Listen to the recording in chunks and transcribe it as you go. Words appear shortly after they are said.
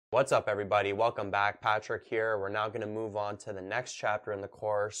What's up, everybody? Welcome back. Patrick here. We're now going to move on to the next chapter in the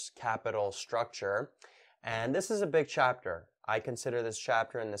course, Capital Structure. And this is a big chapter. I consider this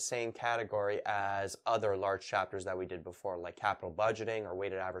chapter in the same category as other large chapters that we did before, like capital budgeting or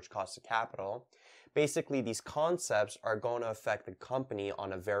weighted average cost of capital. Basically, these concepts are going to affect the company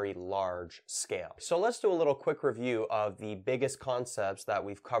on a very large scale. So let's do a little quick review of the biggest concepts that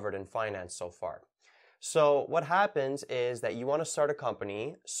we've covered in finance so far. So what happens is that you want to start a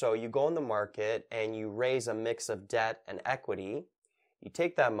company, so you go in the market and you raise a mix of debt and equity. You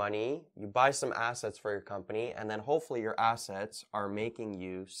take that money, you buy some assets for your company, and then hopefully your assets are making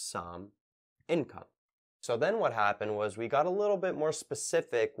you some income. So then what happened was we got a little bit more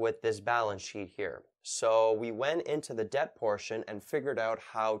specific with this balance sheet here. So we went into the debt portion and figured out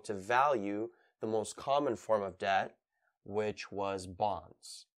how to value the most common form of debt, which was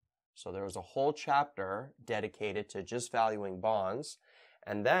bonds. So there was a whole chapter dedicated to just valuing bonds.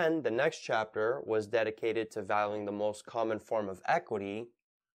 And then the next chapter was dedicated to valuing the most common form of equity,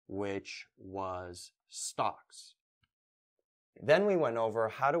 which was stocks. Then we went over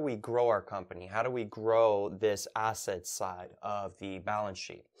how do we grow our company? How do we grow this asset side of the balance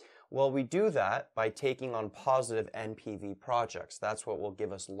sheet? Well, we do that by taking on positive NPV projects. That's what will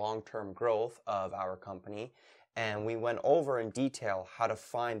give us long-term growth of our company. And we went over in detail how to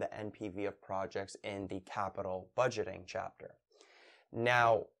find the NPV of projects in the capital budgeting chapter.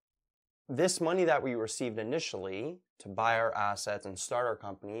 Now, this money that we received initially to buy our assets and start our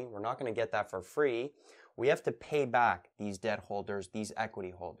company, we're not going to get that for free. We have to pay back these debt holders, these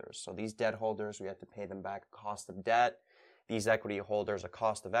equity holders. So these debt holders, we have to pay them back a cost of debt. These equity holders, a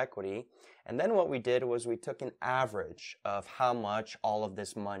cost of equity. And then what we did was we took an average of how much all of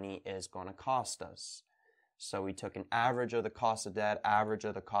this money is going to cost us. So we took an average of the cost of debt, average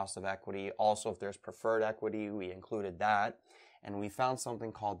of the cost of equity. Also, if there's preferred equity, we included that. And we found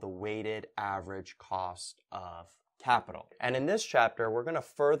something called the weighted average cost of capital. And in this chapter, we're going to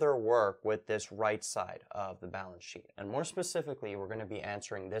further work with this right side of the balance sheet. And more specifically, we're going to be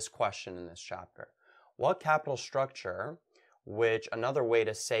answering this question in this chapter. What capital structure, which another way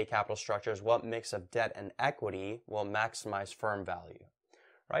to say capital structure is what mix of debt and equity will maximize firm value?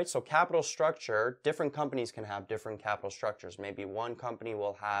 Right? So capital structure, different companies can have different capital structures. Maybe one company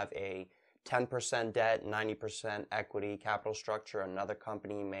will have a 10% debt, 90% equity capital structure. Another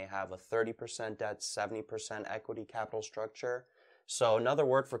company may have a 30% debt, 70% equity capital structure. So another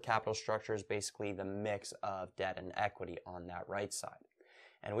word for capital structure is basically the mix of debt and equity on that right side.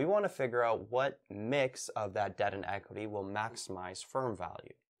 And we want to figure out what mix of that debt and equity will maximize firm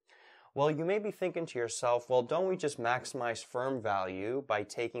value. Well, you may be thinking to yourself, well, don't we just maximize firm value by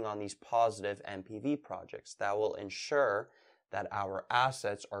taking on these positive NPV projects that will ensure that our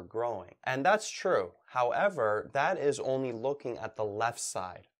assets are growing? And that's true. However, that is only looking at the left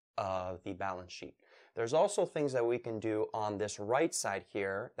side of the balance sheet. There's also things that we can do on this right side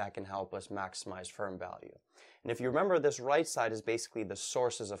here that can help us maximize firm value. And if you remember, this right side is basically the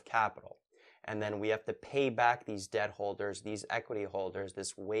sources of capital. And then we have to pay back these debt holders, these equity holders,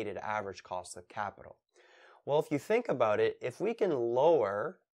 this weighted average cost of capital. Well, if you think about it, if we can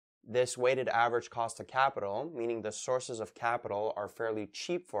lower this weighted average cost of capital, meaning the sources of capital are fairly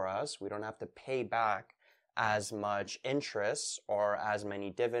cheap for us, we don't have to pay back as much interest or as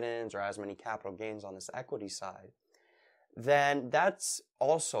many dividends or as many capital gains on this equity side, then that's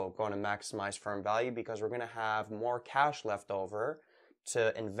also going to maximize firm value because we're going to have more cash left over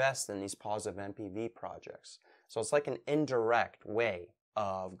to invest in these positive NPV projects. So it's like an indirect way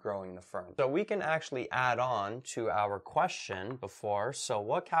of growing the firm. So we can actually add on to our question before. So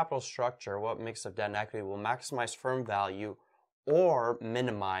what capital structure, what mix of debt and equity will maximize firm value or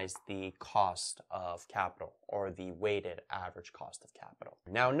minimize the cost of capital or the weighted average cost of capital?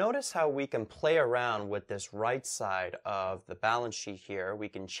 Now notice how we can play around with this right side of the balance sheet here. We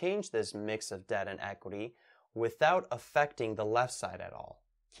can change this mix of debt and equity without affecting the left side at all,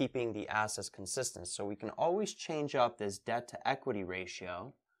 keeping the assets consistent. So we can always change up this debt to equity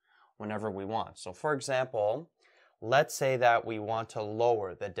ratio whenever we want. So for example, let's say that we want to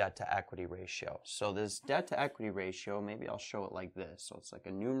lower the debt to equity ratio. So this debt to equity ratio, maybe I'll show it like this. So it's like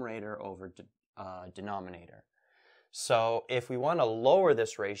a numerator over denominator. So if we want to lower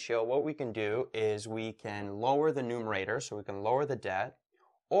this ratio, what we can do is we can lower the numerator, so we can lower the debt,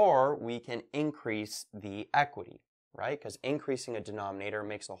 or we can increase the equity, right? Because increasing a denominator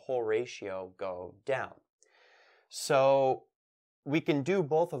makes the whole ratio go down. So we can do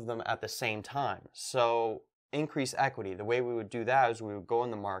both of them at the same time. So increase equity, the way we would do that is we would go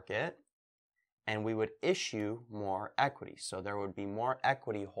in the market and we would issue more equity. So there would be more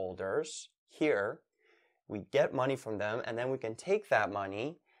equity holders here. We get money from them, and then we can take that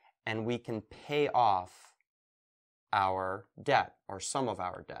money and we can pay off our debt or some of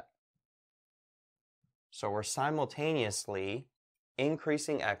our debt. So we're simultaneously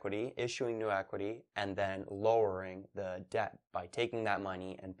increasing equity, issuing new equity, and then lowering the debt by taking that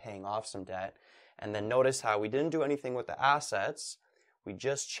money and paying off some debt. And then notice how we didn't do anything with the assets. We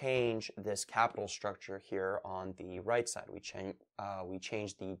just changed this capital structure here on the right side. We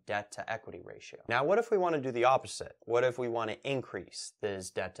changed the debt to equity ratio. Now, what if we want to do the opposite? What if we want to increase this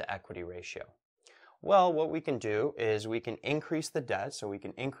debt to equity ratio? Well, what we can do is we can increase the debt, so we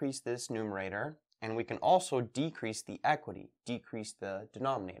can increase this numerator, and we can also decrease the equity, decrease the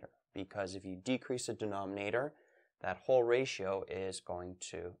denominator, because if you decrease the denominator, that whole ratio is going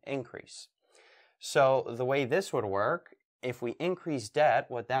to increase. So the way this would work, if we increase debt,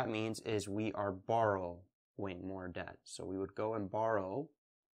 what that means is we are borrowing more debt. So we would go and borrow.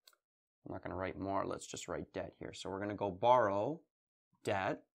 I'm not going to write more, let's just write debt here. So we're going to go borrow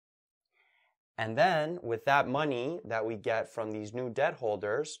debt. And then with that money that we get from these new debt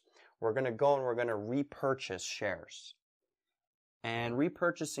holders, we're going to go and we're going to repurchase shares. And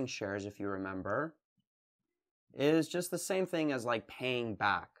repurchasing shares, if you remember, is just the same thing as like paying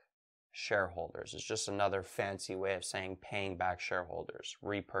back shareholders. It's just another fancy way of saying paying back shareholders,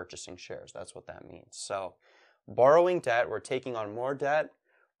 repurchasing shares. That's what that means. So borrowing debt, we're taking on more debt,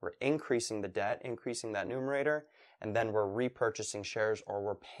 we're increasing the debt, increasing that numerator, and then we're repurchasing shares or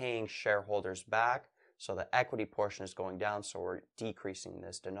we're paying shareholders back. So the equity portion is going down, so we're decreasing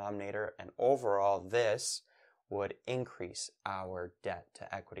this denominator, and overall this would increase our debt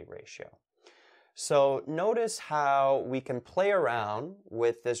to equity ratio. So notice how we can play around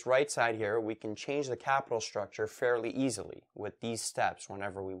with this right side here. We can change the capital structure fairly easily with these steps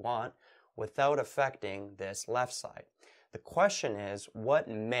whenever we want without affecting this left side. The question is, what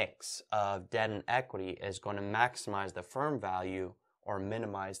mix of debt and equity is going to maximize the firm value or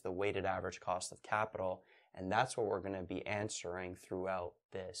minimize the weighted average cost of capital? And that's what we're going to be answering throughout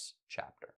this chapter.